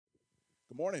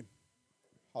Good morning.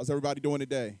 How's everybody doing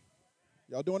today?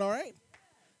 Y'all doing all right?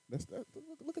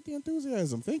 Look at the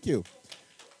enthusiasm. Thank you.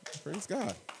 Praise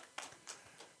God.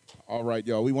 All right,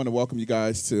 y'all. We want to welcome you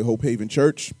guys to Hope Haven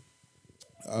Church.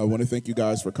 I want to thank you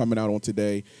guys for coming out on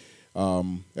today.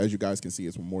 As you guys can see,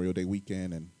 it's Memorial Day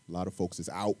weekend, and a lot of folks is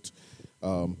out.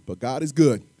 But God is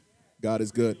good. God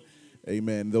is good.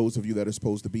 Amen. Those of you that are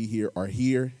supposed to be here are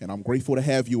here, and I'm grateful to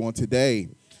have you on today.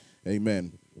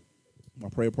 Amen. My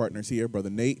prayer partner's here,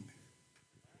 Brother Nate.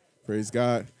 Praise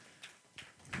God.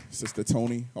 Sister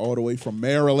Tony, all the way from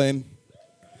Maryland.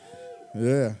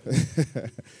 Yeah.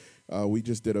 We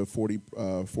just did a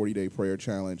 40-day prayer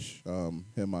challenge,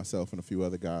 him, myself, and a few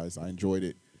other guys. I enjoyed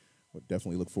it. Would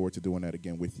definitely look forward to doing that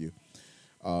again with you.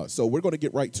 So we're going to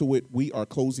get right to it. We are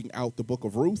closing out the book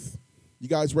of Ruth. You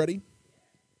guys ready?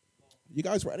 You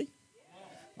guys ready?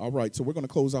 All right, so we're going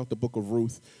to close out the book of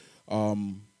Ruth.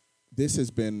 This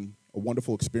has been a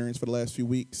wonderful experience for the last few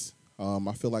weeks.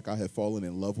 I feel like I have fallen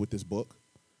in love with this book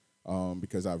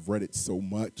because I've read it so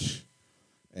much,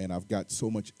 and I've got so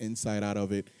much insight out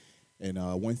of it. And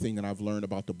one thing that I've learned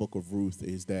about the book of Ruth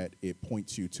is that it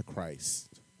points you to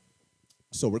Christ.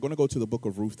 So we're going to go to the book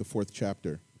of Ruth, the 4th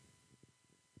chapter.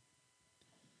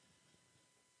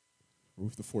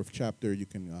 Ruth, the 4th chapter. You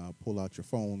can pull out your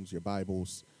phones, your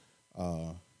Bibles.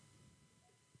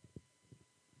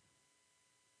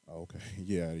 Okay,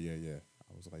 yeah.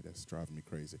 I was like, that's driving me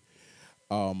crazy.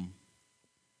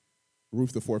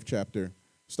 Ruth, the 4th chapter,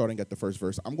 starting at the first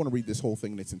verse. I'm going to read this whole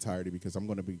thing in its entirety because I'm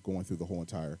going to be going through the whole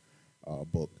entire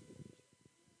book.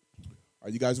 Are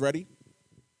you guys ready?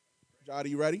 Jody,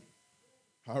 you ready?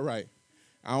 All right.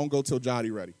 I don't go till Jody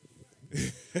ready.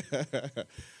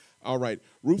 All right.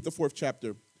 Ruth, the 4th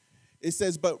chapter. It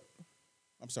says,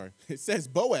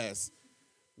 Boaz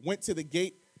went to the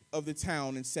gate of the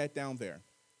town and sat down there.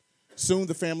 Soon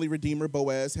the family redeemer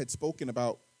Boaz had spoken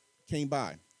about came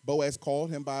by. Boaz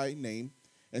called him by name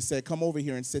and said, "Come over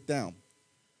here and sit down."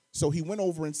 So he went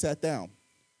over and sat down.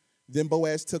 Then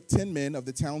Boaz took 10 men of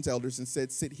the town's elders and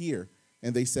said, "Sit here."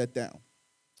 And they sat down.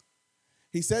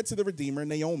 He said to the redeemer,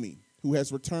 "Naomi, who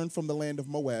has returned from the land of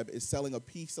Moab, is selling a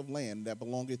piece of land that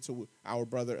belonged to our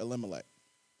brother Elimelech.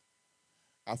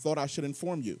 I thought I should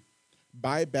inform you.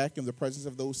 Buy it back in the presence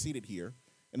of those seated here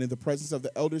and in the presence of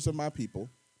the elders of my people.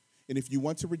 And if you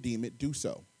want to redeem it, do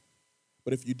so.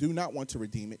 But if you do not want to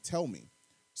redeem it, tell me,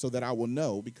 so that I will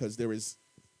know, because there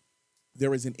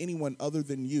isn't anyone other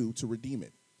than you to redeem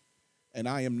it. And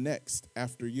I am next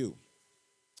after you."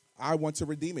 "I want to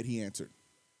redeem it," he answered.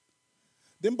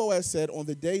 Then Boaz said, "On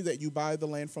the day that you buy the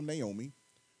land from Naomi,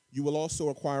 you will also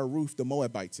acquire Ruth the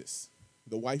Moabitess,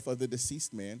 the wife of the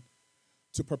deceased man,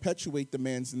 to perpetuate the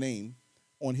man's name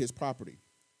on his property."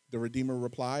 The redeemer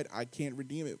replied, I can't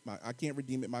redeem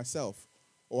it myself,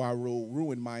 or I will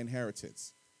ruin my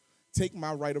inheritance. Take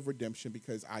my right of redemption,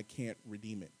 because I can't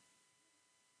redeem it."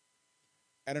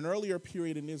 At an earlier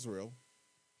period in Israel,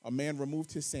 a man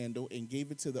removed his sandal and gave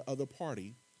it to the other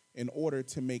party in order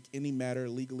to make any matter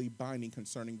legally binding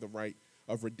concerning the right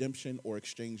of redemption or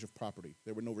exchange of property.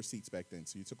 There were no receipts back then,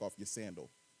 so you took off your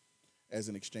sandal as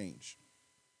an exchange.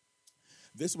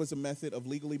 This was a method of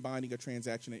legally binding a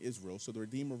transaction in Israel, so the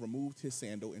redeemer removed his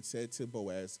sandal and said to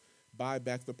Boaz, buy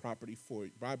back the property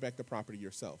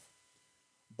yourself.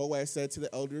 Boaz said to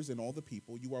the elders and all the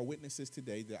people, "You are witnesses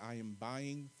today that I am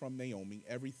buying from Naomi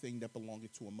everything that belonged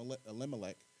to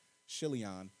Elimelech,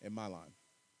 Chilion, and Mahlon.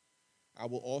 I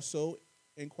will also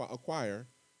acquire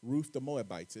Ruth the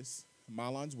Moabitess,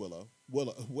 Mahlon's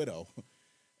widow,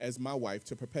 as my wife,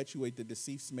 to perpetuate the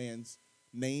deceased man's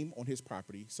name on his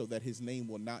property, so that his name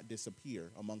will not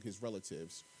disappear among his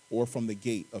relatives or from the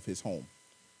gate of his home.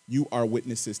 You are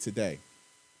witnesses today."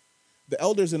 The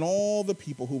elders and all the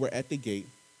people who were at the gate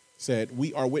said,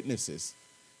 "We are witnesses.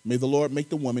 May the Lord make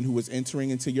the woman who is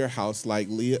entering into your house like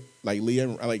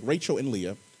Rachel and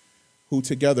Leah, who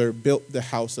together built the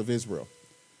house of Israel.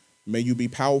 May you be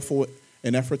powerful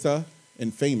in Ephrathah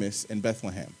and famous in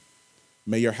Bethlehem.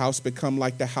 May your house become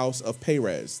like the house of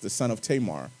Perez, the son of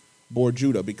Tamar, bore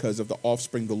Judah, because of the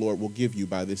offspring the Lord will give you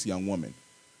by this young woman."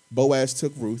 Boaz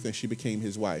took Ruth, and she became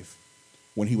his wife.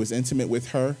 When he was intimate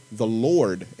with her, the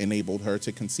Lord enabled her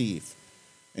to conceive,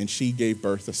 and she gave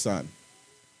birth a son.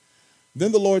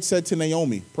 Then the Lord said to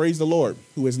Naomi, "Praise the Lord,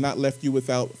 who has not left you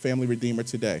without family redeemer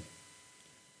today.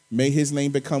 May his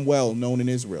name become well known in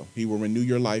Israel. He will renew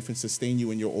your life and sustain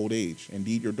you in your old age.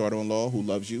 Indeed, your daughter-in-law, who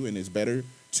loves you and is better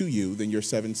to you than your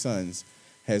 7 sons,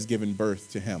 has given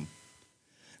birth to him."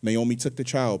 Naomi took the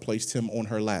child, placed him on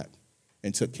her lap,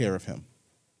 and took care of him.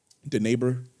 The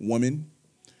neighbor woman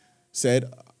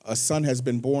said, "A son has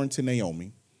been born to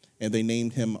Naomi," and they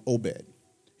named him Obed.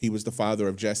 He was the father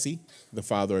of Jesse, the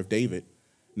father of David.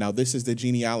 Now this is the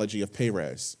genealogy of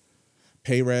Perez.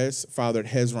 Perez fathered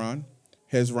Hezron.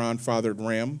 Hezron fathered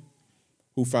Ram,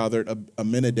 who fathered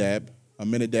Aminadab.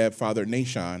 Aminadab fathered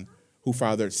Nahshon, who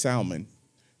fathered Salmon.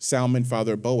 Salmon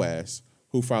fathered Boaz,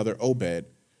 who fathered Obed.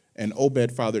 And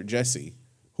Obed fathered Jesse,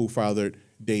 who fathered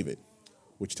David,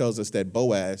 which tells us that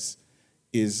Boaz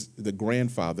is the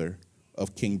grandfather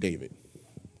of King David.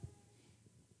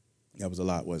 That was a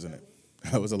lot, wasn't it?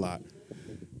 That was a lot.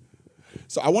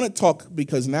 So I want to talk,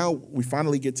 because now we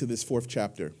finally get to this fourth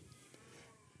chapter.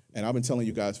 And I've been telling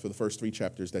you guys for the first 3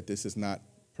 chapters that this is not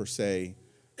per se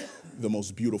the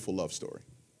most beautiful love story.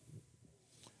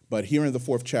 But here in the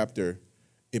 4th chapter,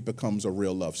 it becomes a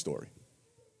real love story.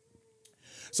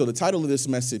 So the title of this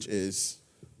message is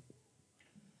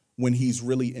When He's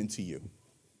Really Into You.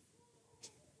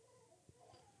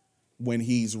 When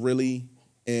He's Really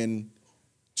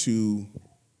Into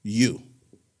You.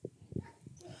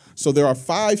 So there are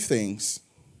 5 things.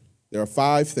 There are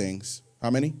 5 things.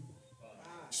 How many?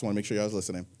 Just want to make sure y'all was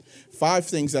listening. 5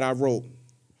 things that I wrote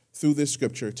through this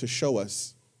scripture to show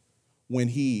us when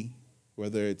he,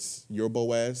 whether it's your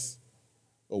Boaz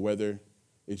or whether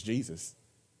it's Jesus,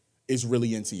 is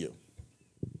really into you.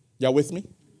 Y'all with me?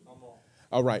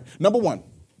 All right. Number 1.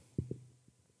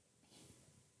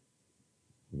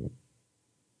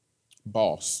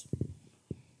 Boss.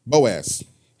 Boaz.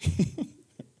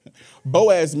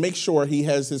 Boaz makes sure he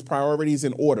has his priorities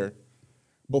in order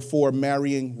before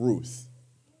marrying Ruth.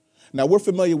 Now, we're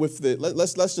familiar with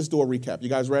let's just do a recap. You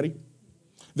guys ready?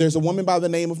 There's a woman by the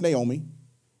name of Naomi.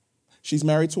 She's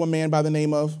married to a man by the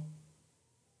name of,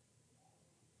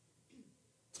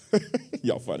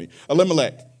 y'all funny,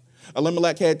 Elimelech.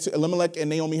 Elimelech and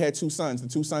Naomi had 2 sons. The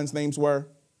 2 sons' names were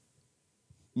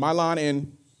Mahlon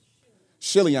and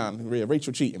Chilion.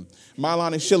 Rachel cheating.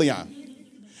 Mahlon and Chilion.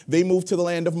 They moved to the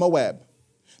land of Moab.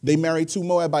 They married 2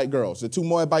 Moabite girls. The 2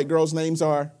 Moabite girls' names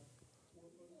are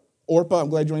Orpah. I'm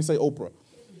glad you didn't say Oprah.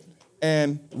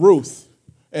 And Ruth.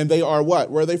 And they are what?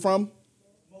 Where are they from?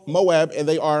 Moab. And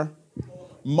they are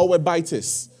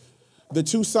Moabites. The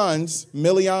 2 sons,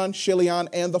 Milion, Chilion,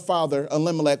 and the father,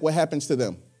 Elimelech, what happens to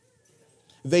them?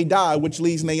 They die, which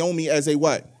leaves Naomi as a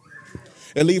what?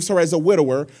 It leaves her as a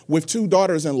widower with 2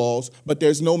 daughters-in-laws, but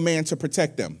there's no man to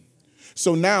protect them.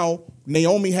 So now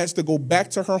Naomi has to go back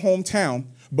to her hometown,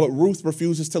 but Ruth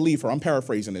refuses to leave her. I'm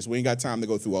paraphrasing this. We ain't got time to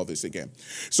go through all this again.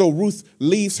 So Ruth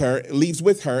leaves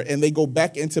with her, and they go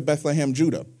back into Bethlehem,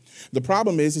 Judah. The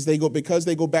problem is because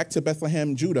they go back to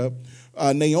Bethlehem, Judah,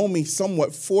 Naomi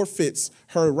somewhat forfeits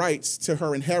her rights to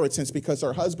her inheritance because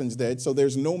her husband's dead. So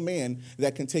there's no man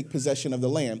that can take possession of the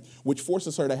land, which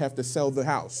forces her to have to sell the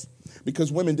house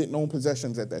because women didn't own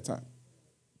possessions at that time.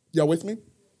 Y'all with me?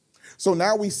 So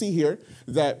now we see here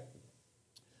that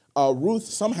Ruth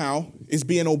somehow is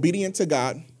being obedient to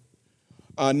God,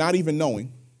 not even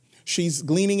knowing. She's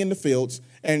gleaning in the fields,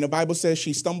 and the Bible says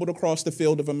she stumbled across the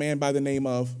field of a man by the name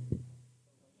of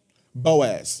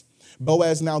Boaz.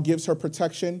 Boaz now gives her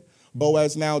protection.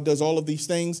 Boaz now does all of these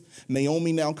things.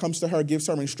 Naomi now comes to her, gives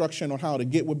her instruction on how to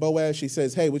get with Boaz. She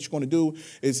says, hey, what you're going to do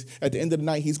is at the end of the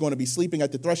night, he's going to be sleeping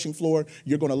at the threshing floor.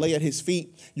 You're going to lay at his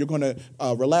feet. You're going to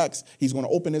relax. He's going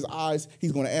to open his eyes.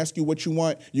 He's going to ask you what you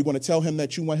want. You're going to tell him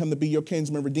that you want him to be your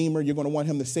kinsman redeemer. You're going to want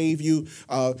him to save you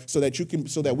so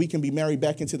that we can be married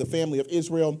back into the family of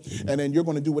Israel. And then you're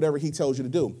going to do whatever he tells you to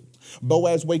do.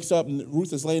 Boaz wakes up and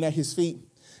Ruth is laying at his feet.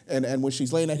 And when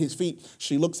she's laying at his feet,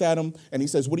 she looks at him and he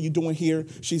says, what are you doing here?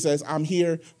 She says, I'm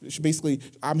here.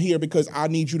 I'm here because I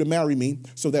need you to marry me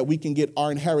so that we can get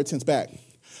our inheritance back.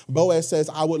 Boaz says,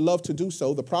 I would love to do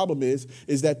so. The problem is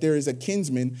that there is a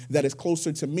kinsman that is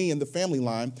closer to me in the family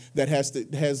line that has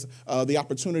the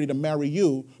opportunity to marry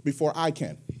you before I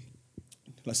can.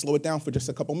 Let's slow it down for just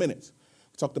a couple minutes.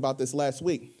 We talked about this last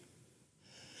week.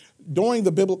 During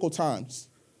the biblical times,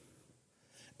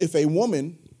 if a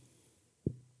woman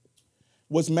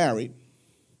was married,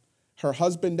 her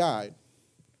husband died,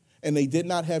 and they did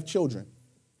not have children,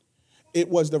 it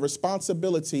was the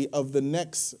responsibility of the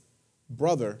next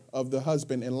brother of the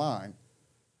husband in line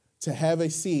to have a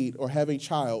seed or have a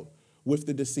child with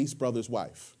the deceased brother's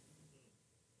wife.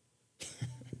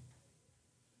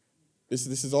 This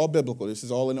is all biblical. This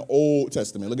is all in the Old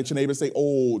Testament. Look at your neighbor and say,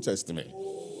 Old Testament.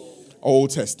 Old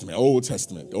Testament. Old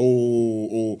Testament.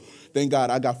 Oh. Thank God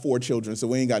I got 4 children, so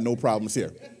we ain't got no problems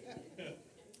here.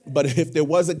 But if there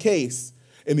was a case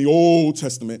in the Old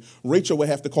Testament, Rachel would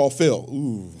have to call Phil.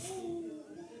 Ooh.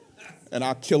 And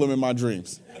I'll kill him in my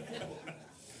dreams.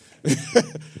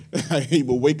 He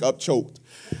will wake up choked.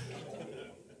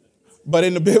 But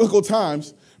in the biblical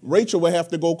times, Rachel would have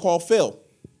to go call Phil.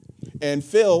 And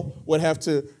Phil would have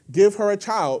to give her a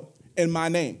child in my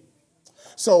name.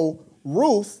 So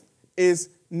Ruth is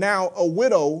now a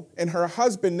widow, and her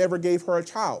husband never gave her a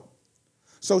child.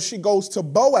 So she goes to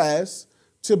Boaz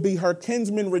to be her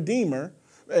kinsman redeemer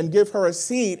and give her a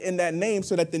seed in that name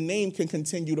so that the name can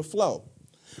continue to flow.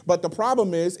 But the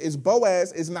problem is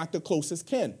Boaz is not the closest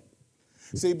kin.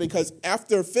 See, because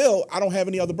after Phil, I don't have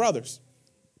any other brothers.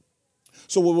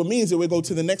 So what it means is we go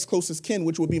to the next closest kin,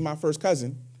 which would be my first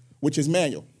cousin, which is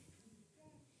Manuel.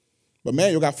 But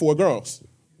Manuel got 4 girls.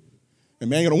 And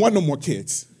Manuel don't want no more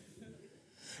kids.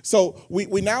 So we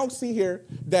now see here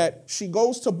that she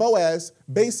goes to Boaz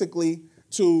basically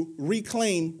to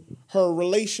reclaim her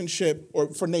relationship,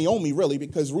 or for Naomi really,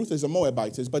 because Ruth is a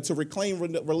Moabitess, but to reclaim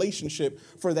relationship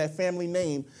for that family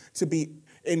name to be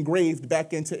engraved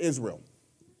back into Israel.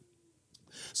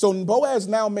 So Boaz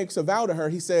now makes a vow to her.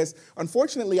 He says,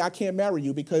 unfortunately, I can't marry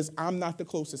you because I'm not the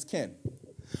closest kin.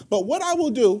 But what I will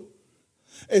do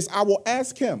is I will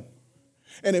ask him.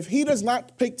 And if he does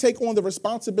not take on the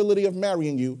responsibility of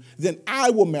marrying you, then I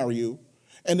will marry you,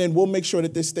 and then we'll make sure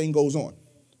that this thing goes on.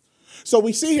 So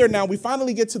we see here now, we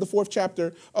finally get to the 4th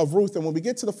chapter of Ruth, and when we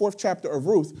get to the 4th chapter of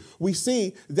Ruth, we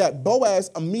see that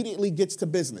Boaz immediately gets to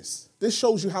business. This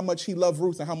shows you how much he loved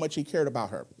Ruth and how much he cared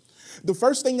about her. The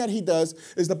first thing that he does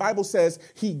is the Bible says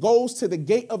he goes to the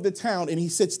gate of the town and he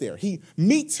sits there. He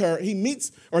meets her,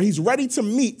 he's ready to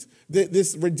meet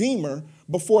this Redeemer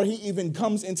before he even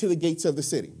comes into the gates of the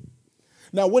city.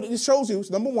 Now, what it shows you,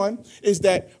 number one, is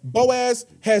that Boaz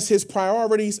has his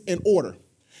priorities in order.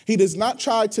 He does not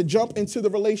try to jump into the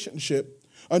relationship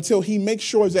until he makes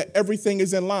sure that everything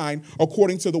is in line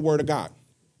according to the word of God.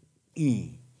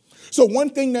 So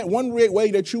one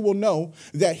way that you will know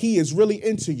that he is really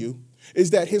into you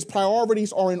is that his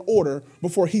priorities are in order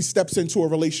before he steps into a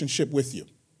relationship with you.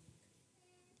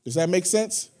 Does that make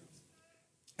sense?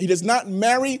 He does not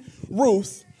marry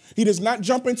Ruth. He does not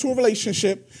jump into a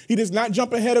relationship. He does not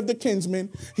jump ahead of the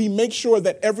kinsman. He makes sure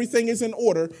that everything is in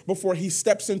order before he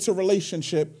steps into a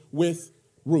relationship with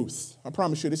Ruth. I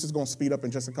promise you this is going to speed up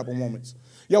in just a couple moments.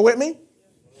 Y'all with me?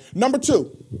 Number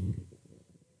 2.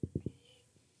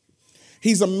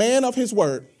 He's a man of his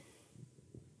word.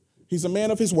 He's a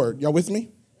man of his word. Y'all with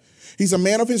me? He's a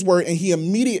man of his word, and he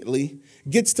immediately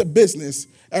gets to business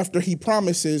after he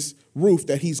promises Ruth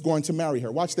that he's going to marry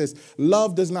her. Watch this.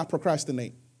 Love does not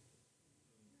procrastinate.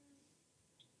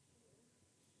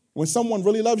 When someone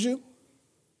really loves you,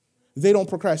 they don't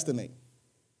procrastinate.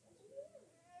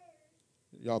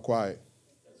 Y'all quiet.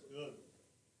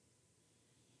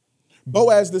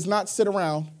 Boaz does not sit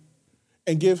around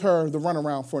and give her the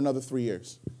runaround for another 3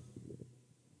 years.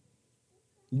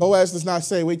 Boaz does not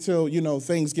say, wait till,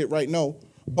 things get right. No,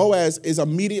 Boaz is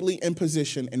immediately in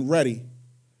position and ready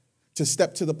to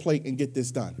step to the plate and get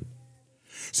this done.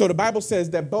 So the Bible says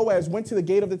that Boaz went to the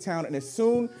gate of the town, and as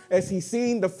soon as he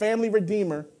seen the family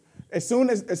redeemer, as soon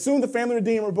the family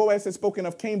redeemer Boaz had spoken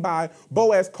of came by,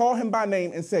 Boaz called him by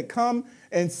name and said, come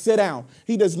and sit down.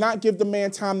 He does not give the man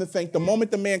time to think. The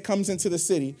moment the man comes into the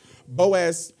city,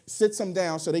 Boaz sits him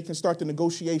down so they can start the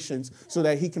negotiations so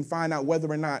that he can find out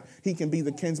whether or not he can be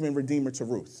the kinsman redeemer to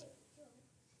Ruth.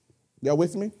 Y'all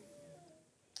with me?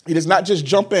 He does not just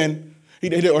jump in, he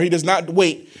does not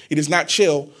wait, he does not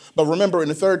chill. But remember, in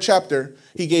the 3rd chapter,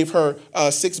 he gave her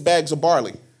 6 bags of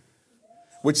barley,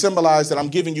 which symbolized that I'm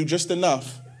giving you just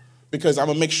enough because I'm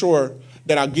going to make sure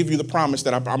that I give you the promise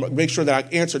that I'm going to make sure that I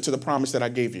answer to the promise that I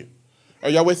gave you. Are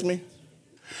y'all with me?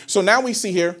 So now we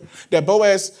see here that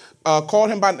Boaz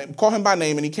called him by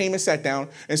name, and he came and sat down.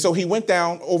 And so he went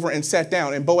down over and sat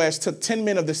down. And Boaz took 10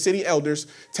 men of the city elders,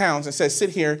 towns, and said, sit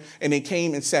here. And they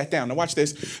came and sat down. Now watch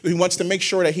this. He wants to make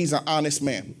sure that he's an honest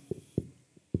man.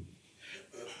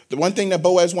 The one thing that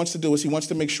Boaz wants to do is he wants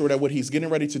to make sure that what he's getting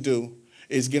ready to do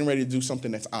is getting ready to do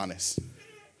something that's honest.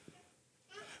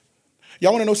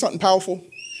 Y'all want to know something powerful?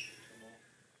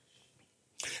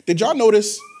 Did y'all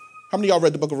notice, how many of y'all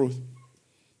read the book of Ruth?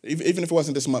 Even if it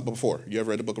wasn't this month, but before. You ever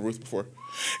read the book of Ruth before?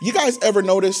 You guys ever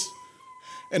notice,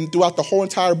 and throughout the whole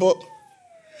entire book,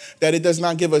 that it does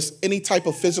not give us any type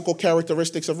of physical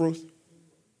characteristics of Ruth?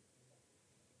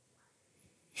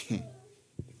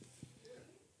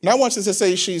 Not once does it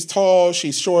say she's tall,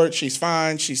 she's short, she's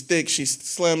fine, she's thick, she's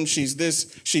slim, she's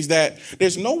this, she's that.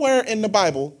 There's nowhere in the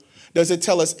Bible does it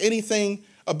tell us anything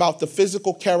about the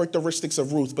physical characteristics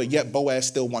of Ruth, but yet Boaz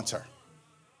still wants her.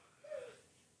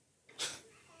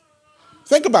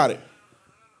 Think about it.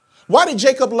 Why did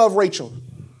Jacob love Rachel?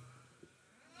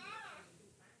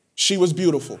 She was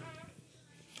beautiful.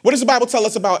 What does the Bible tell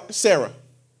us about Sarah?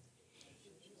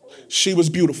 She was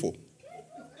beautiful.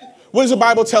 What does the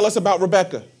Bible tell us about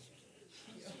Rebecca?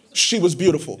 She was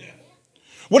beautiful.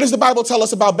 What does the Bible tell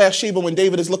us about Bathsheba when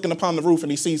David is looking upon the roof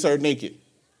and he sees her naked?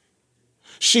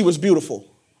 She was beautiful.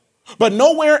 But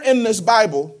nowhere in this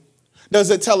Bible does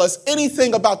it tell us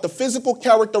anything about the physical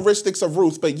characteristics of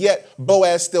Ruth, but yet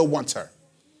Boaz still wants her.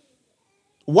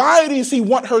 Why does he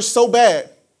want her so bad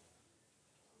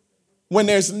when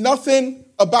there's nothing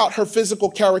about her physical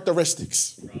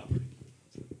characteristics?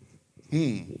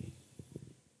 Y'all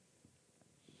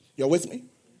with me?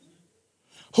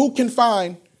 Who can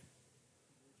find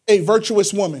a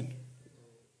virtuous woman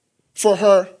for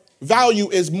her value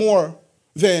is more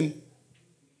than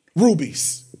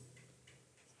rubies?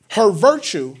 Her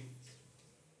virtue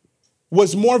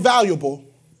was more valuable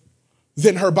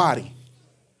than her body.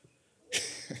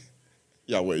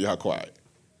 Y'all quiet.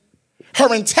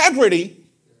 Her integrity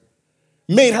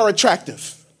made her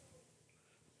attractive.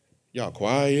 Y'all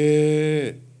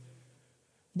quiet.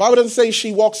 Bible doesn't say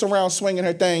she walks around swinging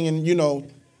her thing and,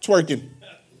 twerking.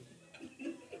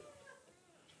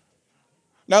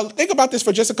 Now, think about this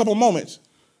for just a couple moments.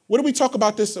 What did we talk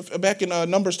about this back in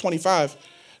Numbers 25?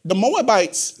 The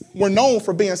Moabites were known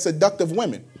for being seductive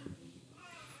women.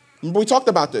 Remember we talked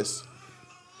about this.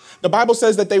 The Bible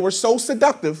says that they were so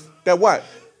seductive that what?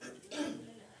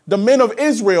 The men of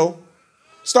Israel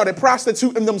started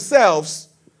prostituting themselves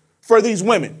for these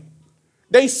women.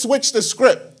 They switched the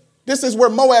script. This is where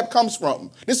Moab comes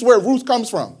from. This is where Ruth comes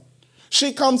from.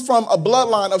 She comes from a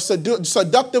bloodline of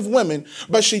seductive women,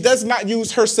 but she does not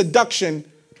use her seduction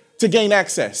to gain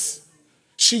access.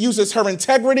 She uses her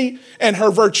integrity and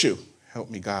her virtue. Help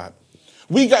me, God.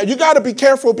 You got to be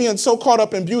careful being so caught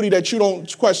up in beauty that you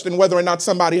don't question whether or not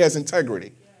somebody has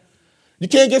integrity. You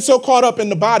can't get so caught up in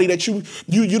the body that you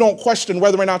don't question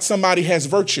whether or not somebody has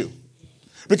virtue.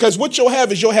 Because what you'll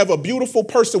have is you'll have a beautiful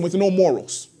person with no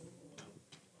morals.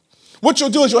 What you'll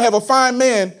do is you'll have a fine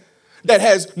man that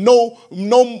has no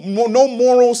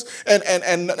morals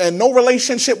and no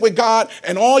relationship with God,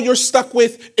 and all you're stuck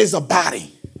with is a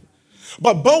body.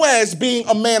 But Boaz, being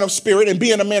a man of spirit and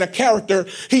being a man of character,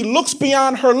 he looks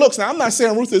beyond her looks. Now, I'm not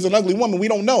saying Ruth is an ugly woman. We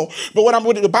don't know. But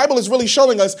what the Bible is really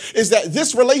showing us is that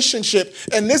this relationship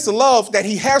and this love that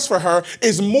he has for her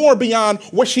is more beyond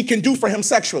what she can do for him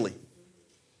sexually.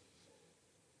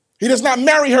 He does not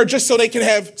marry her just so they can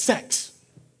have sex.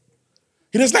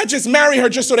 He does not just marry her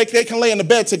just so they can lay in the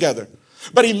bed together.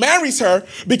 But he marries her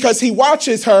because he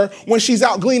watches her when she's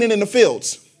out gleaning in the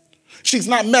fields. She's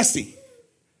not messy.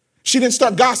 She didn't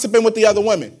start gossiping with the other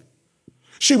women.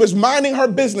 She was minding her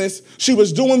business. She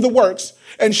was doing the works,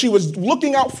 and she was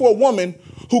looking out for a woman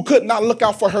who could not look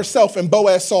out for herself, and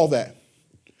Boaz saw that.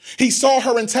 He saw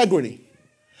her integrity.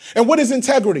 And what is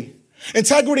integrity?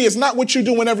 Integrity is not what you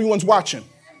do when everyone's watching.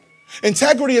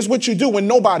 Integrity is what you do when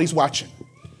nobody's watching.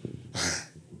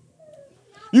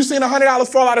 You seen $100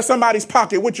 fall out of somebody's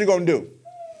pocket, what you gonna do?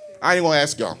 I ain't gonna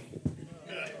ask y'all.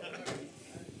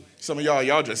 Some of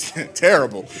y'all just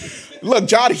terrible. Look,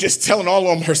 Jody just telling all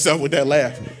of them herself with that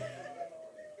laugh.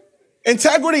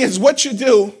 Integrity is what you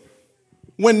do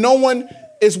when no one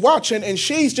is watching, and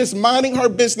she's just minding her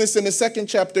business in the second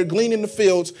chapter, gleaning the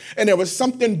fields, and there was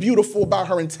something beautiful about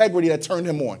her integrity that turned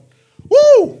him on.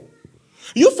 Woo!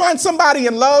 You find somebody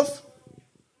in love,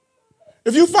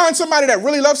 if you find somebody that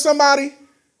really loves somebody,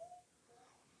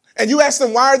 and you ask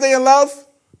them why are they in love,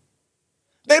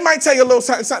 they might tell you a little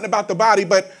something about the body,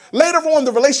 but later on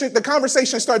the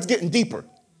conversation starts getting deeper.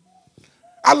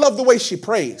 I love the way she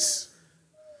prays.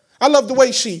 I love the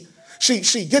way she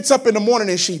gets up in the morning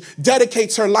and she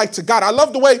dedicates her life to God. I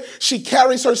love the way she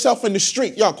carries herself in the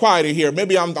street. Y'all quiet in here.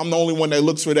 Maybe I'm the only one that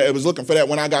looks for that. Was looking for that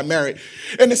when I got married.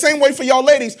 In the same way for y'all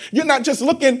ladies, you're not just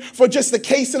looking for just the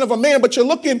casing of a man, but you're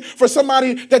looking for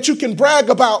somebody that you can brag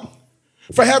about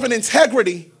for having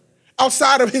integrity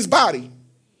outside of his body.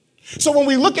 So when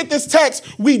we look at this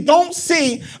text, we don't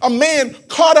see a man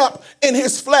caught up in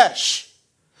his flesh.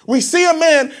 We see a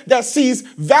man that sees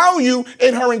value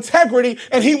in her integrity,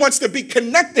 and he wants to be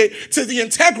connected to the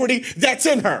integrity that's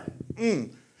in her.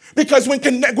 Because when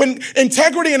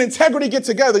integrity and integrity get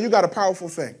together, you got a powerful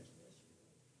thing.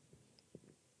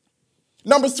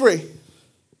 Number 3.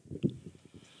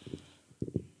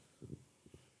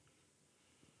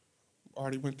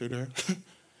 Already went through there.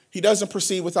 He doesn't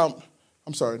proceed without...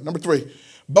 Number 3.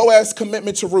 Boaz's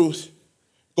commitment to Ruth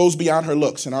goes beyond her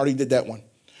looks, and I already did that one.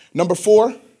 Number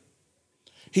 4,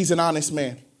 he's an honest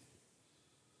man.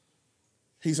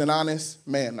 He's an honest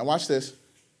man. Now watch this.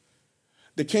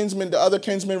 The other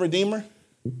kinsman redeemer,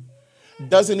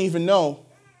 doesn't even know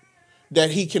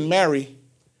that he can marry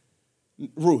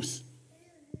Ruth.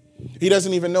 He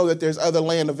doesn't even know that there's other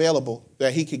land available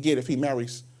that he could get if he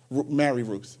marry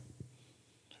Ruth.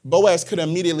 Boaz could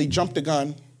immediately jump the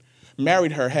gun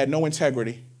married her, had no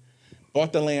integrity,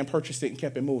 bought the land, purchased it, and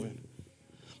kept it moving.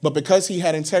 But because he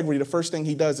had integrity, the first thing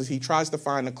he does is he tries to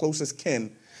find the closest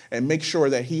kin and make sure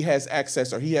that he has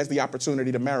access or he has the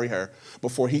opportunity to marry her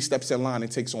before he steps in line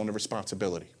and takes on the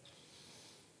responsibility.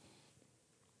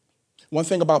 One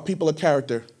thing about people of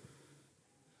character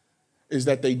is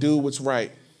that they do what's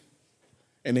right,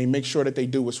 and they make sure that they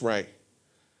do what's right,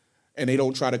 and they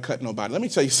don't try to cut nobody. Let me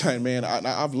tell you something, man.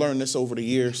 I've learned this over the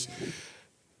years.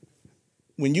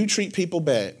 When you treat people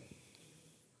bad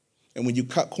and when you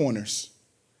cut corners,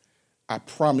 I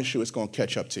promise you it's going to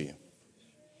catch up to you.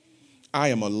 I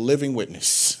am a living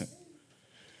witness.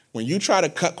 When you try to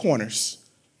cut corners,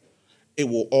 it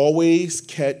will always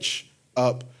catch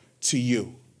up to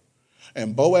you.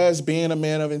 And Boaz, being a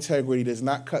man of integrity, does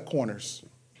not cut corners.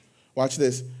 Watch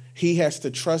this. He has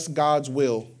to trust God's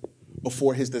will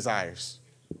before his desires.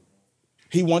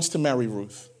 He wants to marry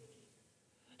Ruth.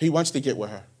 He wants to get with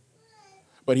her.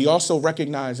 But he also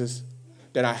recognizes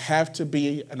that I have to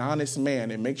be an honest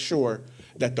man and make sure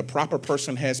that the proper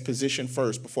person has position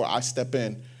first before I step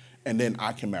in, and then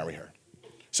I can marry her.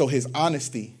 So his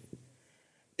honesty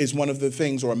is one of the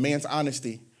things, or a man's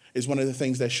honesty is one of the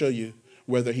things that show you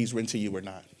whether he's into you or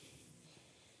not.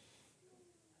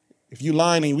 If you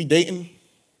lying and we dating,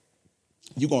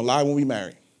 you're going to lie when we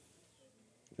marry.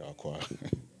 Y'all quiet.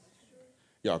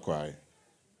 Y'all quiet.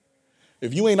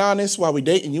 If you ain't honest while we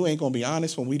dating, you ain't going to be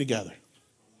honest when we together.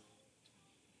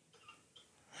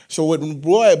 So what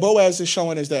Boaz is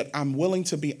showing is that I'm willing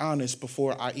to be honest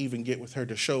before I even get with her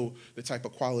to show the type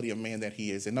of quality of man that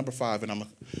he is. And number 5, and I'm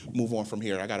going to move on from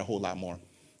here. I got a whole lot more.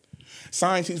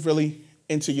 Signs he's really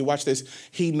into you. Watch this.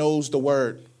 He knows the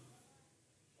word.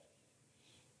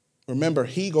 Remember,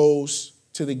 he goes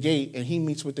to the gate and he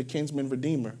meets with the kinsman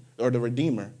redeemer, or the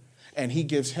redeemer, and he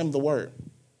gives him the word,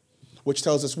 which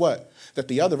tells us what? That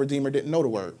the other redeemer didn't know the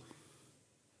word.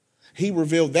 He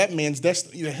revealed that man's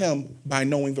destiny to him by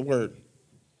knowing the word.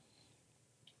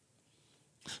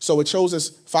 So it shows us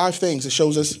 5 things. It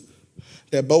shows us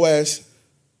that Boaz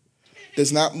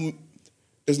does not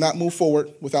move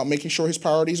forward without making sure his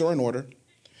priorities are in order.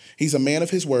 He's a man of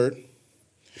his word.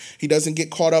 He doesn't get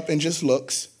caught up in just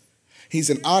looks. He's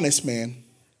an honest man,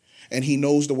 and he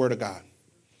knows the word of God.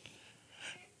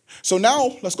 So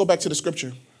now let's go back to the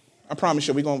scripture. I promise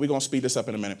you, we're going to speed this up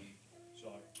in a minute.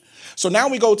 So now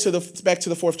we go back to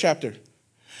the 4th chapter.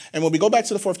 And when we go back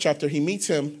to the 4th chapter, he meets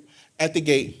him at the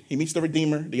gate. He meets the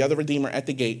redeemer, the other redeemer at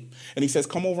the gate. And he says,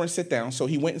 come over and sit down. So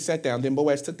he went and sat down. Then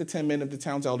Boaz took the 10 men of the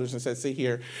town's elders and said, sit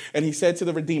here. And he said to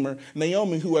the redeemer,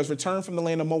 Naomi, who has returned from the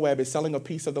land of Moab, is selling a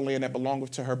piece of the land that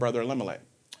belongeth to her brother Elimelech.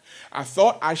 I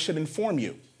thought I should inform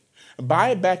you. Buy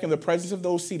it back in the presence of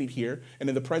those seated here and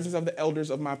in the presence of the elders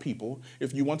of my people.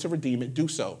 If you want to redeem it, do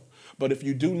so. But if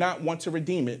you do not want to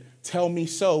redeem it, tell me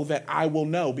so that I will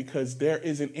know, because there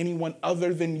isn't anyone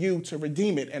other than you to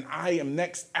redeem it, and I am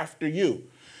next after you.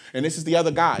 And this is the other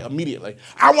guy immediately.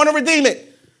 I want to redeem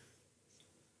it.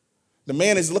 The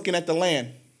man is looking at the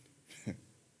land,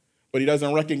 but he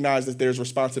doesn't recognize that there's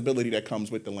responsibility that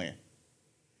comes with the land.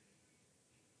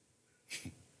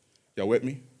 Y'all with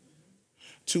me?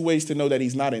 2 ways to know that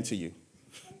he's not into you.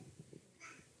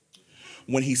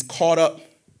 When he's caught up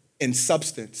in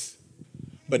substance,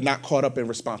 but not caught up in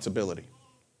responsibility.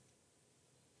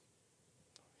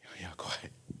 Yeah,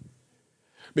 quiet.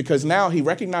 Because now he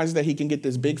recognizes that he can get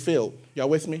this big field. Y'all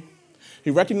with me? He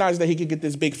recognizes that he can get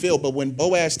this big field, but when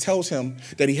Boaz tells him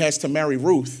that he has to marry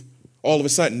Ruth, all of a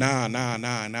sudden,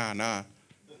 nah.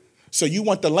 So you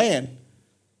want the land,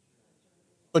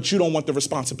 but you don't want the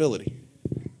responsibility.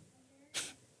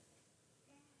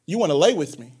 You want to lay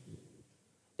with me,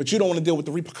 but you don't want to deal with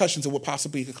the repercussions of what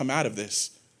possibly could come out of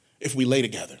this if we lay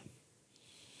together.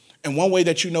 And one way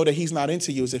that you know that he's not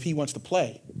into you is if he wants to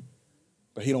play,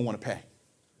 but he don't want to pay.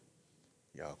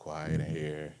 Y'all quiet in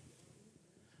here.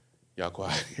 Y'all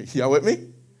quiet. Y'all with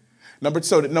me? Number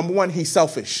 1, he's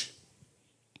selfish.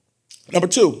 Number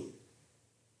 2,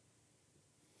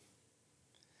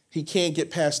 he can't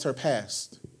get past her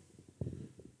past.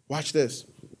 Watch this.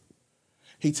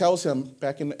 He tells him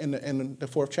back in the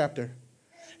 4th chapter,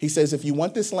 he says, if you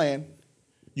want this land,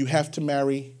 you have to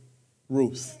marry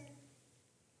Ruth.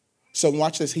 So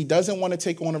watch this. He doesn't want to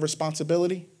take on a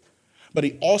responsibility, but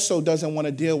he also doesn't want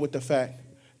to deal with the fact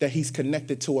that he's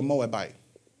connected to a Moabite.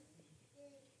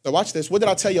 Now watch this. What did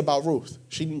I tell you about Ruth?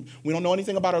 We don't know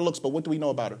anything about her looks, but what do we know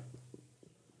about her?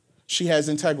 She has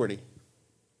integrity.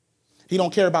 He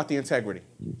don't care about the integrity.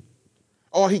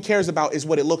 All he cares about is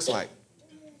what it looks like.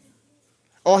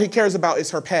 All he cares about is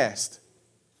her past.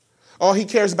 All he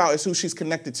cares about is who she's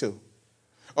connected to.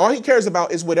 All he cares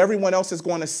about is what everyone else is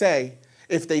going to say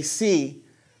if they see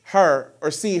her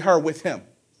or see her with him.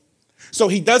 So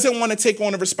he doesn't want to take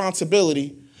on the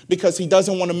responsibility because he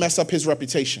doesn't want to mess up his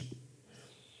reputation.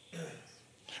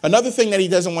 Another thing that he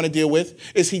doesn't want to deal with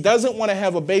is he doesn't want to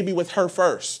have a baby with her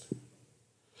first.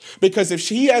 Because if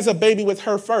he has a baby with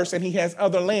her first and he has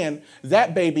other land,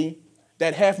 that baby,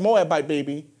 that half Moabite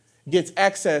baby, gets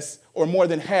access or more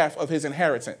than half of his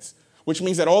inheritance, which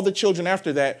means that all the children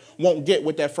after that won't get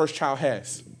what that first child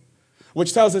has,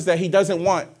 which tells us that he doesn't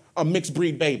want a mixed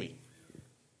breed baby.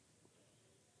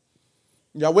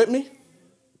 Y'all with me?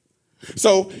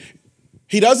 So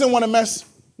he doesn't want to mess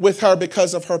with her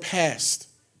because of her past.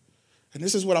 And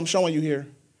this is what I'm showing you here,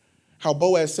 how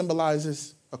Boaz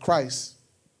symbolizes a Christ.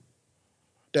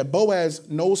 That Boaz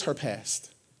knows her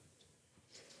past.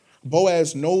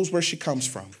 Boaz knows where she comes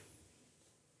from.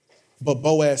 But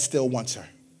Boaz still wants her.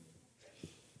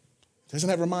 Doesn't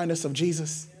that remind us of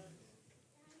Jesus?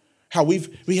 How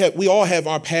we all have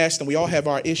our past and we all have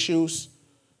our issues.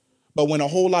 But when a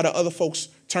whole lot of other folks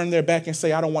turn their back and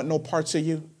say, I don't want no parts of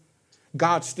you,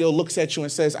 God still looks at you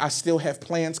and says, I still have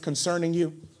plans concerning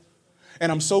you.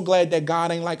 And I'm so glad that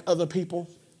God ain't like other people.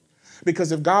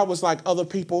 Because if God was like other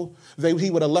people,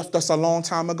 he would have left us a long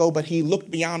time ago. But he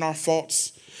looked beyond our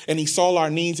faults and he saw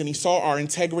our needs and he saw our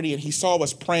integrity and he saw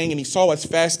us praying and he saw us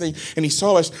fasting and he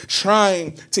saw us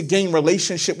trying to gain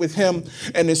relationship with him.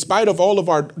 And in spite of all of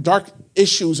our dark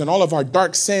issues and all of our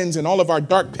dark sins and all of our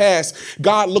dark past,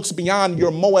 God looks beyond your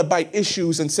Moabite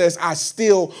issues and says, I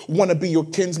still want to be your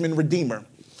kinsman redeemer.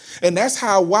 And that's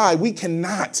why we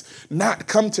cannot not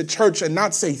come to church and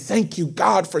not say, thank you,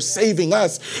 God, for saving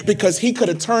us, because he could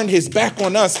have turned his back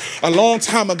on us a long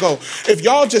time ago. If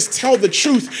y'all just tell the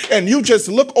truth and you just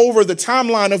look over the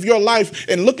timeline of your life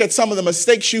and look at some of the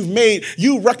mistakes you've made,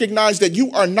 you recognize that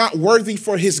you are not worthy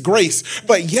for his grace.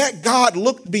 But yet God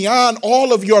looked beyond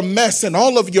all of your mess and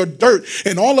all of your dirt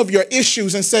and all of your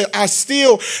issues and said, I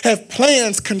still have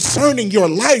plans concerning your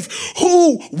life.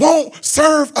 Who won't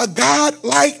serve a God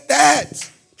like that?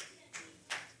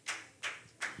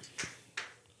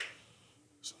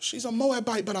 So she's a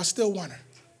Moabite, but I still want her.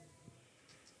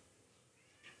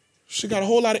 She got a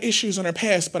whole lot of issues in her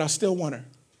past, but I still want her.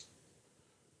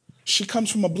 She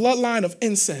comes from a bloodline of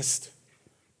incest,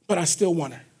 but I still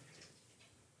want her.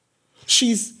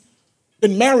 She's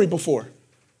been married before,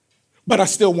 but I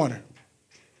still want her.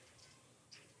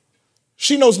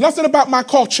 She knows nothing about my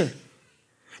culture,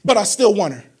 but I still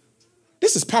want her.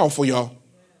 This is powerful, y'all.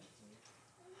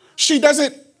 She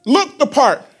doesn't look the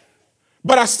part,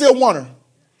 but I still want her.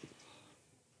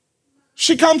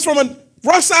 She comes from a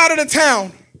rough side of the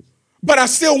town, but I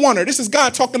still want her. This is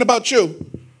God talking about you.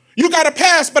 You got a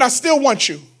past, but I still want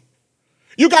you.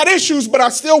 You got issues, but I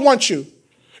still want you.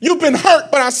 You've been hurt,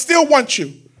 but I still want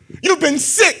you. You've been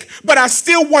sick, but I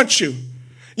still want you.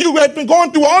 You have been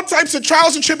going through all types of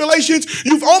trials and tribulations.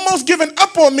 You've almost given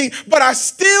up on me, but I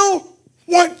still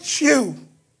want you.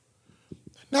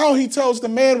 Now he tells the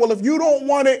man, well, if you don't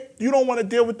want it, you don't want to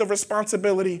deal with the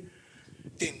responsibility,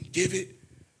 then give it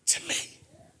to me.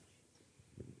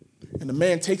 And the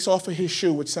man takes off of his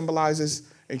shoe, which symbolizes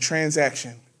a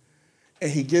transaction,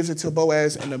 and he gives it to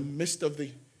Boaz in the midst of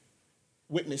the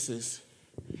witnesses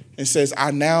and says,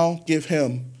 I now give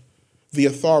him the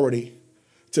authority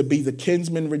to be the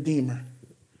kinsman redeemer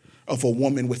of a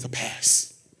woman with a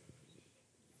past.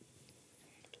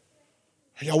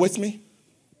 Are y'all with me?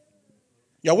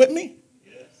 Y'all with me?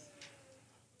 Yes.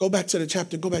 Go back to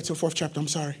the fourth chapter, I'm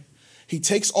sorry. He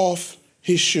takes off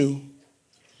his shoe,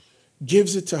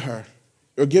 gives it to her,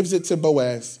 or gives it to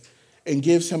Boaz, and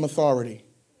gives him authority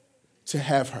to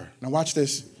have her. Now watch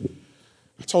this.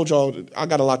 I told y'all, I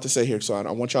got a lot to say here, so I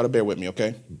want y'all to bear with me,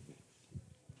 okay?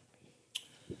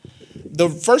 The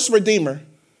first Redeemer,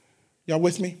 y'all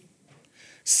with me,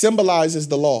 symbolizes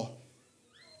the law.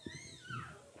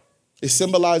 It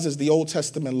symbolizes the Old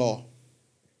Testament law.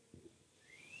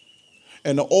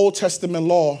 And the Old Testament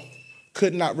law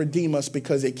could not redeem us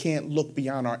because it can't look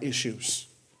beyond our issues.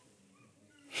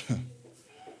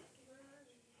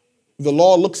 The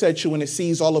law looks at you and it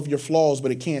sees all of your flaws,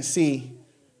 but it can't see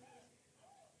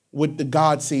what the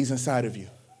God sees inside of you.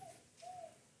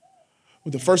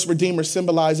 The first Redeemer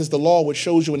symbolizes the law, which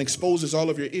shows you and exposes all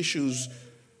of your issues,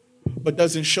 but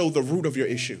doesn't show the root of your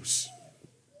issues.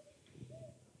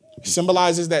 It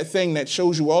symbolizes that thing that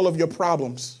shows you all of your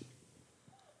problems,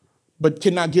 but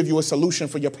cannot give you a solution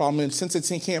for your problem. And since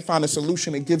it can't find a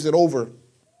solution, it gives it over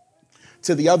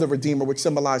to the other Redeemer, which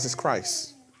symbolizes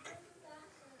Christ.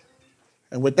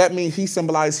 And what that means, he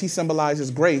symbolizes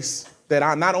grace,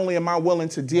 that not only am I willing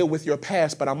to deal with your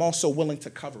past, but I'm also willing to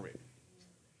cover it.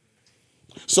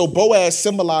 So Boaz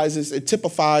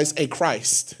typifies a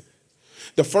Christ.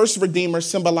 The first Redeemer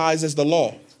symbolizes the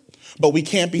law, but we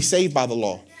can't be saved by the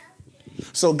law.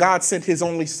 So God sent his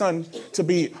only son to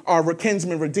be our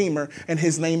kinsman redeemer, and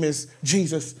his name is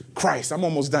Jesus Christ. I'm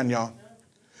almost done, y'all.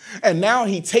 And now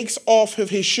he takes off of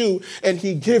his shoe and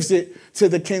he gives it to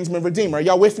the kinsman redeemer. Are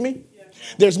y'all with me?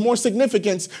 There's more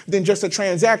significance than just a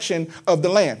transaction of the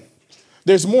land.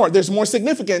 There's more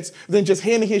significance than just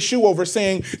handing his shoe over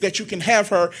saying that you can have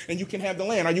her and you can have the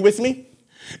land. Are you with me?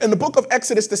 In the book of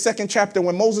Exodus, the 2nd chapter,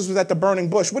 when Moses was at the burning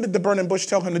bush, what did the burning bush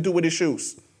tell him to do with his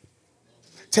shoes?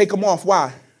 Take them off.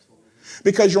 Why?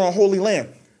 Because you're on holy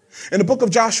land. In the book of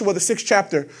Joshua, the 6th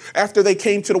chapter, after they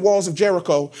came to the walls of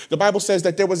Jericho, the Bible says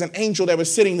that there was an angel that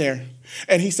was sitting there.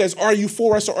 And he says, are you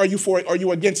for us or are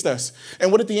you against us?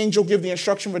 And what did the angel give the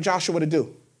instruction for Joshua to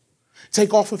do?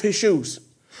 Take off of his shoes,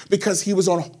 because he was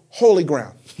on holy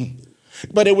ground.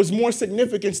 But it was more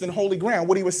significance than holy ground.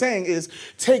 What he was saying is,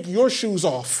 take your shoes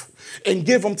off and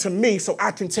give them to me so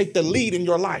I can take the lead in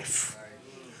your life.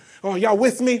 Oh, y'all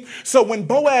with me? So when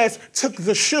Boaz took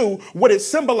the shoe, what it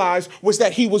symbolized was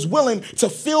that he was willing to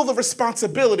feel the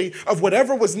responsibility of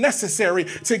whatever was necessary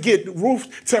to get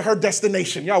Ruth to her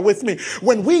destination. Y'all with me?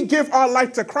 When we give our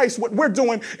life to Christ, what we're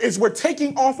doing is we're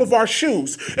taking off of our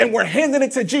shoes and we're handing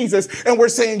it to Jesus, and we're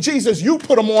saying, Jesus, you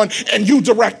put them on and you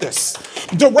direct us.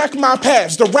 Direct my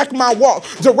paths, direct my walk,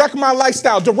 direct my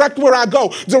lifestyle, direct where I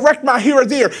go, direct my here or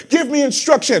there. Give me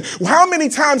instruction. How many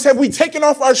times have we taken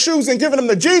off our shoes and given them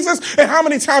to Jesus? And how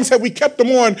many times have we kept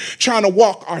them on trying to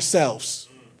walk ourselves?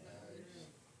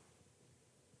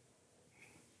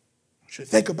 I should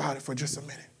think about it for just a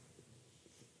minute.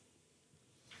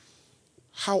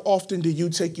 How often do you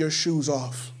take your shoes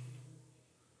off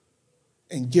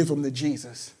and give them to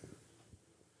Jesus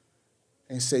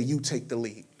and say, you take the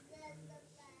lead?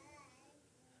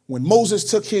 When Moses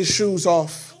took his shoes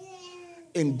off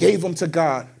and gave them to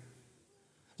God,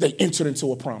 they entered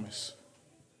into a promise.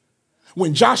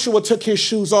 When Joshua took his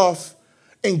shoes off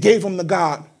and gave them to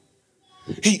God,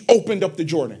 he opened up the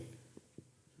Jordan.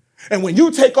 And when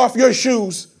you take off your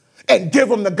shoes and give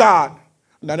them to God,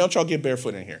 now don't y'all get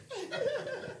barefoot in here.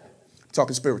 I'm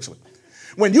talking spiritually.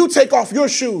 When you take off your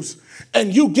shoes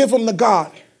and you give them to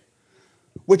God,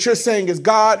 what you're saying is,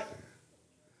 God,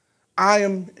 I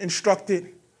am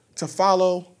instructed to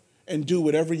follow and do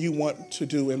whatever you want to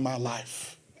do in my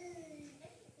life.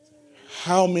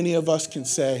 How many of us can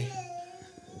say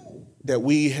that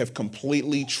we have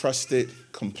completely trusted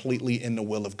completely in the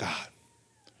will of God?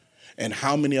 And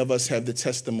how many of us have the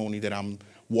testimony that I'm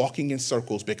walking in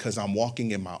circles because I'm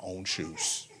walking in my own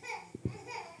shoes?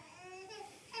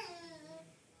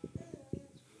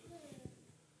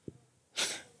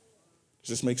 Does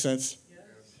this make sense?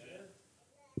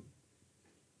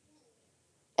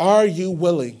 Are you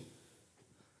willing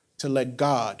to let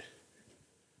God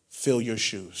fill your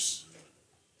shoes?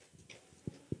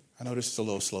 I know this is a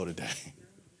little slow today.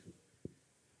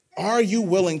 Are you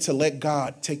willing to let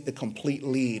God take the complete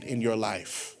lead in your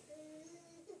life?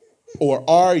 Or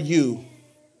are you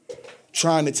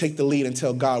trying to take the lead and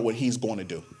tell God what he's going to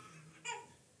do?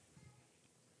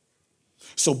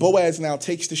 So Boaz now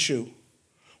takes the shoe,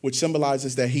 which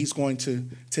symbolizes that he's going to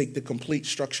take the complete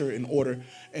structure in order,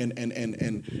 and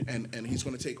he's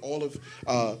going to take all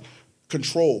of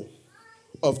control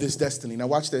of this destiny. Now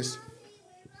watch this.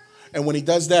 And when he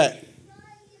does that,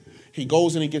 he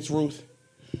goes and he gets Ruth,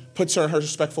 puts her in her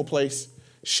respectful place.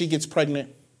 She gets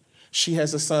pregnant. She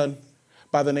has a son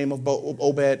by the name of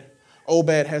Obed.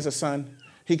 Obed has a son.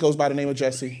 He goes by the name of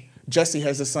Jesse. Jesse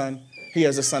has a son. He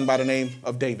has a son by the name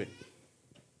of David.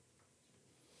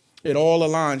 It all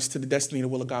aligns to the destiny and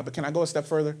the will of God. But can I go a step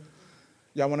further?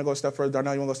 Y'all want to go a step further?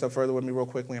 Darnell, you want to go a step further with me real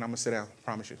quickly, and I'm going to sit down. I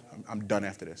promise you. I'm done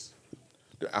after this.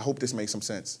 I hope this makes some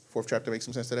sense. 4th chapter makes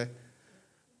some sense today?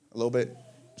 A little bit?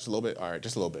 Just a little bit? All right,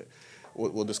 just a little bit.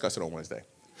 We'll discuss it on Wednesday.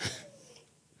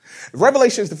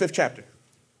 Revelation is the 5th chapter.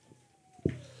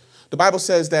 The Bible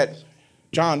says that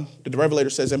John, the Revelator,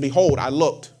 says, and behold, I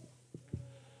looked.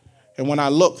 And when I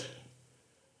looked,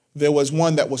 there was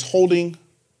one that was holding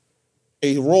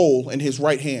a roll in his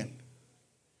right hand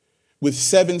with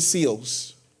 7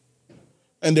 seals.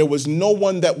 And there was no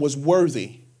one that was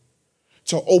worthy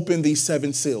to open these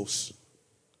 7 seals.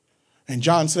 And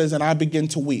John says, and I began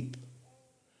to weep,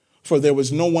 for there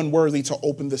was no one worthy to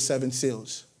open the 7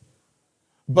 seals.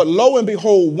 But lo and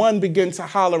behold, one began to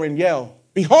holler and yell,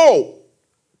 behold,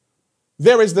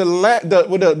 there is the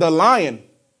lion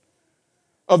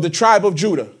of the tribe of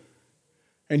Judah.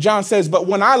 And John says, but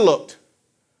when I looked,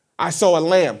 I saw a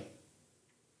lamb.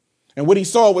 And what he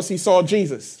saw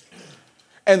Jesus.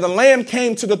 And the lamb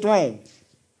came to the throne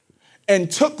and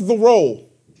took the roll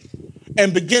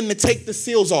and began to take the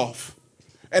seals off.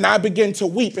 And I began to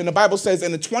weep. And the Bible says,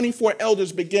 and the 24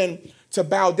 elders began to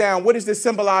bow down. What does this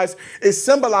symbolize? It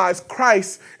symbolized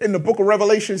Christ in the book of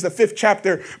Revelations, the 5th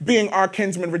chapter, being our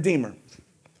kinsman redeemer.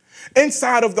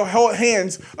 Inside of the whole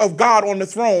hands of God on the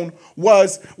throne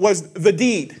was the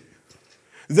deed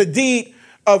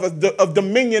of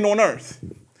dominion on earth.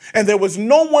 And there was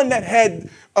no one that had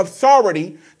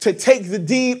authority to take the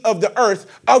deed of the earth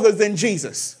other than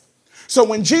Jesus. So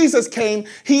when Jesus came,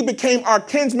 he became our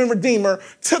kinsman redeemer,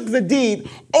 took the deed,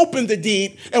 opened the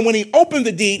deed, and when he opened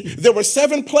the deed, there were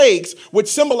 7 plagues which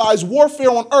symbolized warfare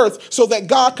on earth so that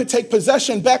God could take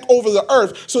possession back over the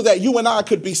earth so that you and I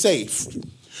could be saved,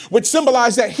 which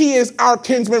symbolized that he is our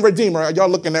kinsman redeemer. Y'all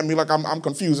looking at me like I'm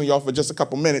confusing y'all for just a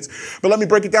couple minutes, but let me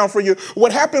break it down for you.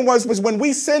 What happened was when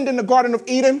we sinned in the Garden of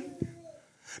Eden,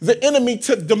 the enemy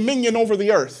took dominion over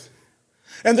the earth.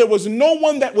 And there was no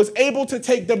one that was able to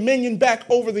take dominion back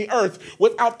over the earth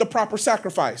without the proper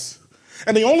sacrifice.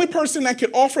 And the only person that could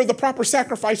offer the proper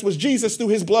sacrifice was Jesus through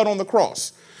his blood on the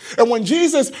cross. And when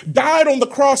Jesus died on the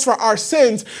cross for our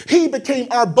sins, he became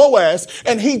our Boaz,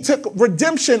 and he took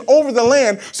redemption over the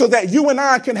land so that you and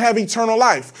I can have eternal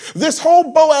life. This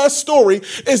whole Boaz story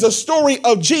is a story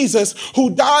of Jesus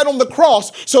who died on the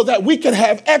cross so that we could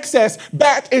have access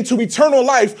back into eternal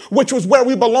life, which was where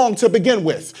we belonged to begin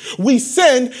with. We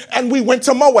sinned and we went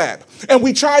to Moab, and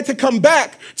we tried to come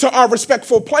back to our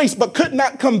respectful place, but could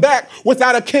not come back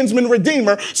without a kinsman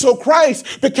redeemer. So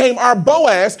Christ became our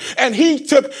Boaz, and he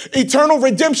took eternal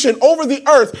redemption over the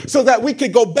earth so that we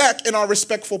could go back in our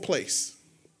respectful place.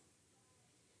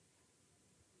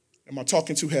 Am I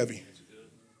talking too heavy?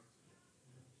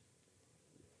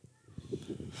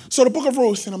 So the book of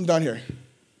Ruth, and I'm done here,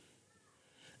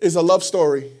 is a love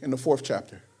story in the 4th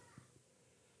chapter.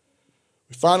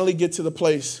 We finally get to the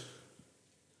place,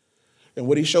 and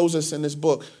what he shows us in this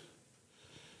book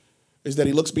is that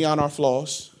he looks beyond our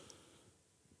flaws.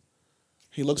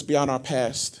 He looks beyond our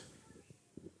past.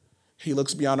 He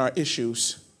looks beyond our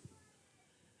issues,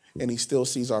 and he still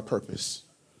sees our purpose.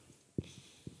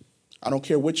 I don't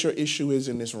care what your issue is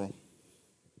in this room.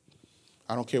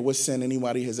 I don't care what sin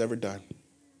anybody has ever done.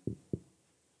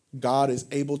 God is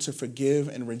able to forgive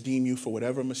and redeem you for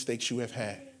whatever mistakes you have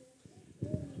had.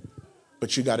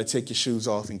 But you got to take your shoes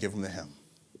off and give them to him.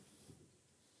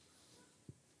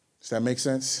 Does that make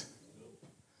sense?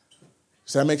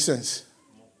 Does that make sense?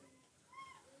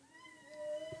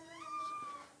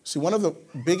 See, one of the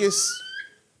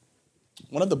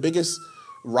biggest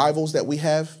rivals that we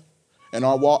have in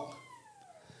our walk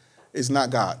is not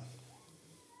God.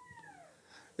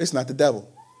 It's not the devil.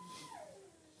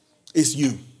 It's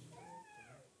you.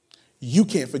 You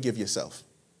can't forgive yourself.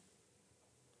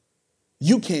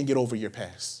 You can't get over your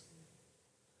past.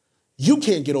 You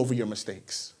can't get over your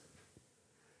mistakes.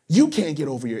 You can't get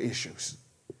over your issues.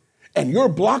 And you're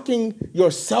blocking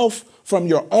yourself from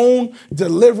your own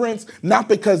deliverance, not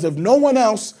because of no one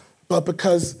else, but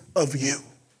because of you.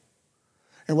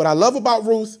 And what I love about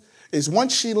Ruth is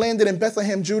once she landed in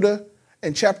Bethlehem, Judah,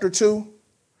 in chapter 2,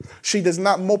 she does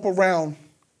not mope around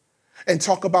and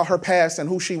talk about her past and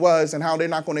who she was and how they're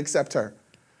not going to accept her.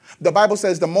 The Bible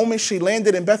says the moment she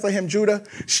landed in Bethlehem, Judah,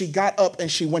 she got up and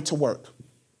she went to work.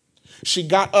 She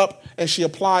got up and she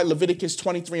applied Leviticus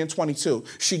 23 and 22.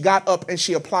 She got up and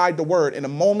she applied the word. And the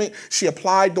moment she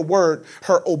applied the word,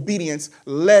 her obedience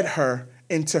led her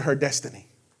into her destiny.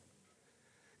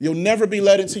 You'll never be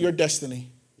led into your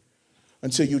destiny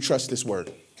until you trust this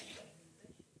word.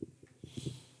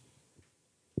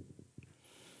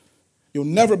 You'll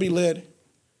never be led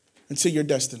into your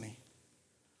destiny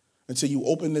until you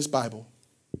open this Bible,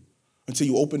 until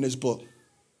you open this book,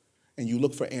 and you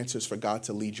look for answers for God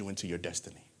to lead you into your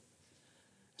destiny.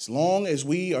 As long as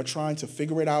we are trying to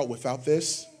figure it out without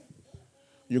this,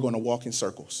 you're going to walk in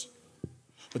circles.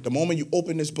 But the moment you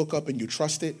open this book up and you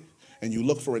trust it, and you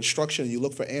look for instruction, and you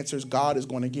look for answers, God is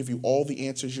going to give you all the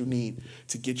answers you need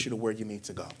to get you to where you need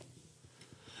to go.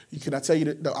 Can I tell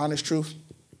you the honest truth?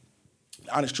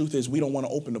 The honest truth is we don't want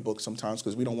to open the book sometimes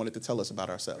because we don't want it to tell us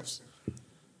about ourselves.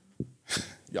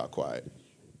 Y'all quiet.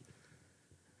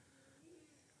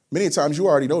 Many times you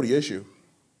already know the issue,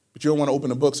 but you don't want to open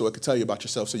the book so it can tell you about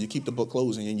yourself. So you keep the book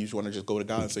closed and you just want to just go to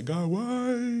God and say, God,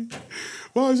 why?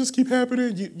 Why does this keep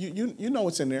happening? You know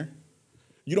what's in there.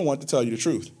 You don't want it to tell you the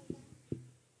truth.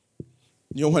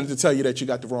 You don't want it to tell you that you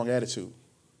got the wrong attitude.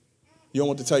 You don't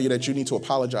want it to tell you that you need to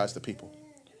apologize to people.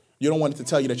 You don't want it to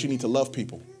tell you that you need to love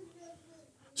people.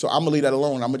 So I'm going to leave that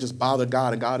alone. I'm going to just bother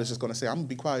God, and God is just going to say, I'm going to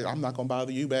be quiet. I'm not going to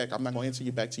bother you back. I'm not going to answer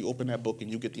you back till you open that book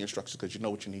and you get the instructions because you know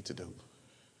what you need to do.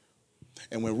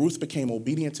 And when Ruth became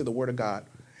obedient to the word of God,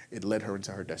 it led her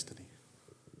into her destiny.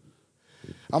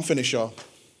 I'm finished, y'all.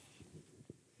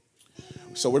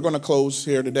 So we're going to close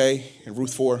here today in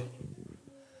Ruth 4.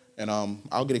 And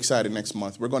I'll get excited next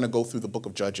month. We're going to go through the book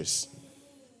of Judges.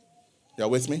 Y'all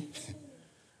with me?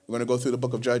 We're going to go through the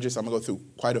book of Judges. I'm going to go through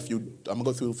quite a few. I'm going to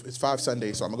go through, it's 5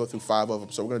 Sundays, so I'm going to go through 5 of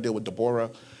them. So we're going to deal with Deborah.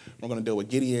 We're going to deal with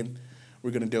Gideon.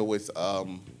 We're going to deal with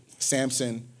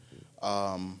Samson,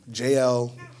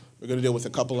 Jael. We're going to deal with a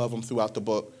couple of them throughout the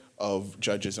book of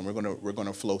Judges, and we're going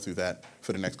to flow through that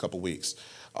for the next couple weeks.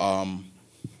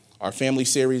 Our family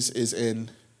series is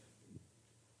in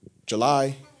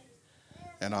July.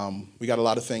 And we got a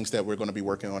lot of things that we're going to be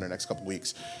working on in the next couple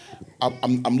weeks.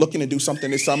 I'm looking to do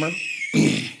something this summer,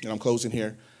 and I'm closing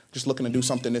here. Just looking to do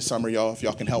something this summer, y'all, if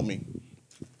y'all can help me.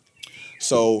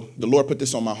 So the Lord put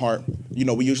this on my heart. You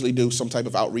know, we usually do some type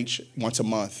of outreach once a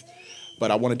month,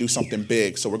 but I want to do something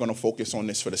big, so we're going to focus on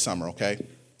this for the summer, okay?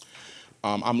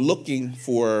 I'm looking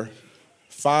for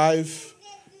 5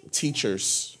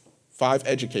 teachers, 5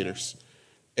 educators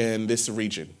in this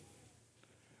region.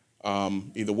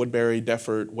 Either Woodbury,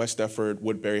 Defford, West Defford,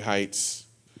 Woodbury Heights.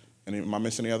 And am I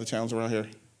missing any other towns around here?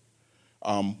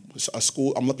 A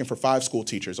school. I'm looking for 5 school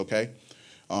teachers, okay?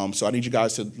 So I need you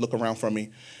guys to look around for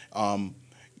me.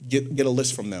 Get a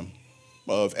list from them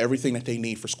of everything that they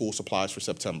need for school supplies for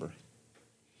September.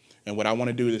 And what I want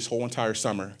to do this whole entire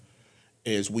summer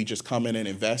is we just come in and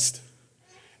invest.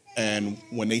 And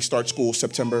when they start school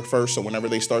September 1st or whenever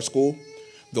they start school,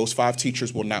 those 5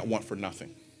 teachers will not want for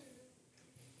nothing.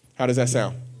 How does that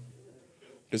sound?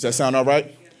 Does that sound all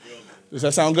right? Does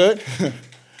that sound good?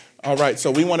 All right,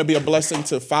 so we want to be a blessing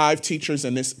to 5 teachers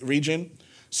in this region.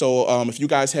 So if you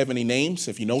guys have any names,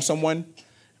 if you know someone,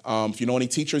 if you know any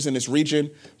teachers in this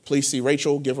region, please see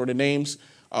Rachel, give her the names.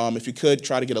 If you could,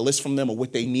 try to get a list from them of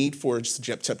what they need for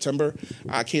September.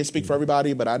 I can't speak for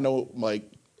everybody, but I know, like,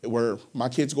 where my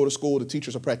kids go to school, the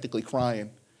teachers are practically crying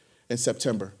in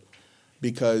September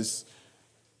because,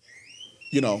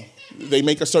 you know, they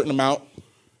make a certain amount,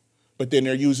 but then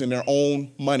they're using their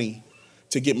own money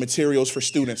to get materials for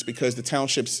students because the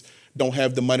townships don't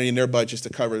have the money in their budgets to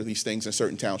cover these things in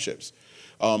certain townships.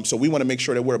 So we want to make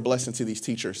sure that we're a blessing to these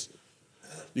teachers.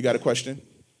 You got a question?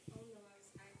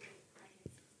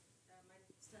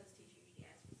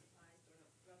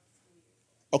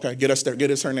 Okay, get us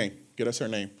her name. Get us her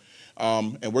name.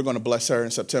 And we're going to bless her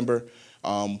in September.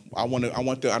 I don't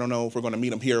know if we're going to meet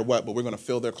them here or what, but we're going to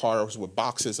fill their cars with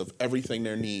boxes of everything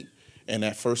they need. And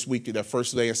that first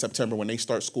day in September, when they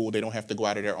start school, they don't have to go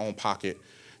out of their own pocket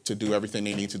to do everything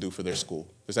they need to do for their school.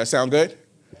 Does that sound good?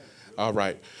 All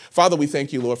right. Father, we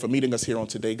thank you, Lord, for meeting us here on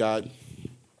today, God.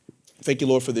 Thank you,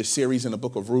 Lord, for this series in the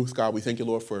book of Ruth, God. We thank you,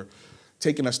 Lord, for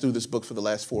taking us through this book for the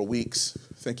last 4 weeks.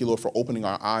 Thank you, Lord, for opening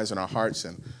our eyes and our hearts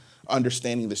and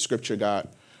understanding the scripture, God.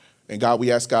 And God,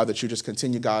 we ask, God, that you just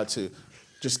continue, God, to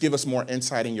just give us more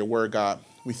insight in your word, God.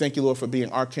 We thank you, Lord, for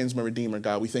being our kinsman redeemer,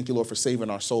 God. We thank you, Lord, for saving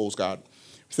our souls, God.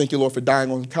 We thank you, Lord, for dying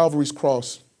on Calvary's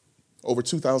cross over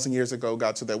 2,000 years ago,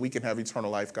 God, so that we can have eternal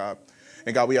life, God.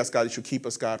 And God, we ask, God, that you keep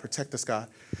us, God, protect us, God,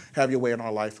 have your way in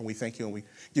our life. And we thank you and we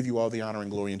give you all the honor and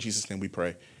glory. In Jesus' name we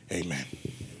pray. Amen.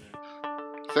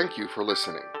 Thank you for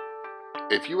listening.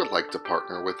 If you would like to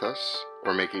partner with us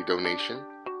or make a donation,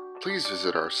 please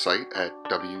visit our site at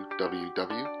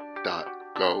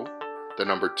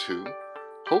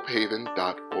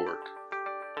www.go2hopehaven.org.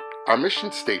 Our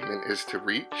mission statement is to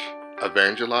reach,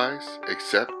 evangelize,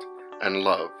 accept, and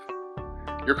love.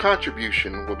 Your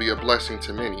contribution will be a blessing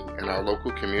to many in our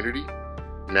local community,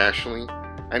 nationally,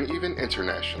 and even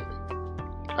internationally.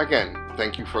 Again,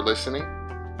 thank you for listening.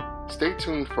 Stay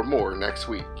tuned for more next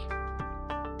week.